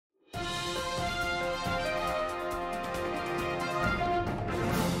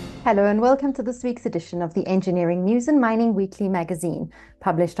Hello and welcome to this week's edition of the Engineering News and Mining Weekly magazine,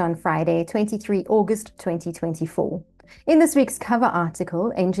 published on Friday, 23 August 2024. In this week's cover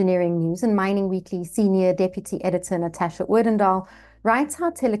article, Engineering News and Mining Weekly Senior Deputy Editor Natasha Oerdendaal writes how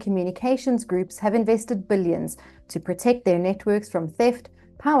telecommunications groups have invested billions to protect their networks from theft,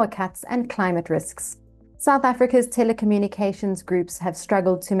 power cuts, and climate risks. South Africa's telecommunications groups have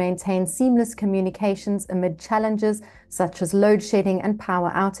struggled to maintain seamless communications amid challenges such as load shedding and power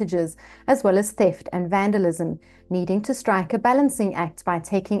outages, as well as theft and vandalism, needing to strike a balancing act by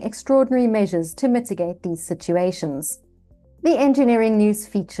taking extraordinary measures to mitigate these situations. The Engineering News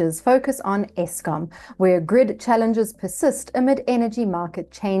features focus on Eskom, where grid challenges persist amid energy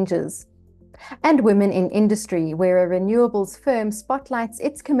market changes, and Women in Industry, where a renewables firm spotlights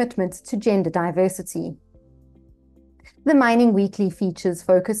its commitment to gender diversity. The Mining Weekly features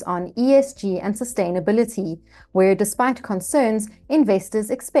focus on ESG and sustainability, where despite concerns, investors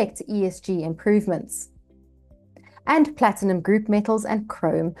expect ESG improvements. And Platinum Group Metals and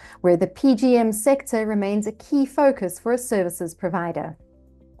Chrome, where the PGM sector remains a key focus for a services provider.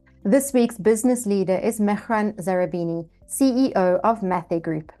 This week's business leader is Mehran Zarabini, CEO of Mathe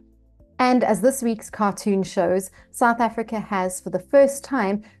Group. And as this week's cartoon shows, South Africa has, for the first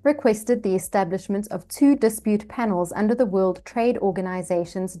time, requested the establishment of 2 dispute panels under the World Trade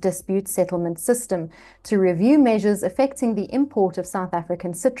Organization's dispute settlement system to review measures affecting the import of South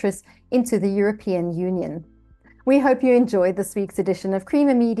African citrus into the European Union. We hope you enjoyed this week's edition of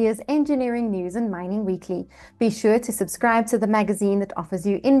Creamer Media's Engineering News and Mining Weekly. Be sure to subscribe to the magazine that offers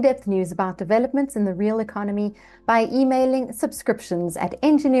you in-depth news about developments in the real economy by emailing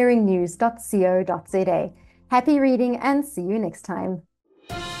subscriptions@engineeringnews.co.za. Happy reading and see you next time.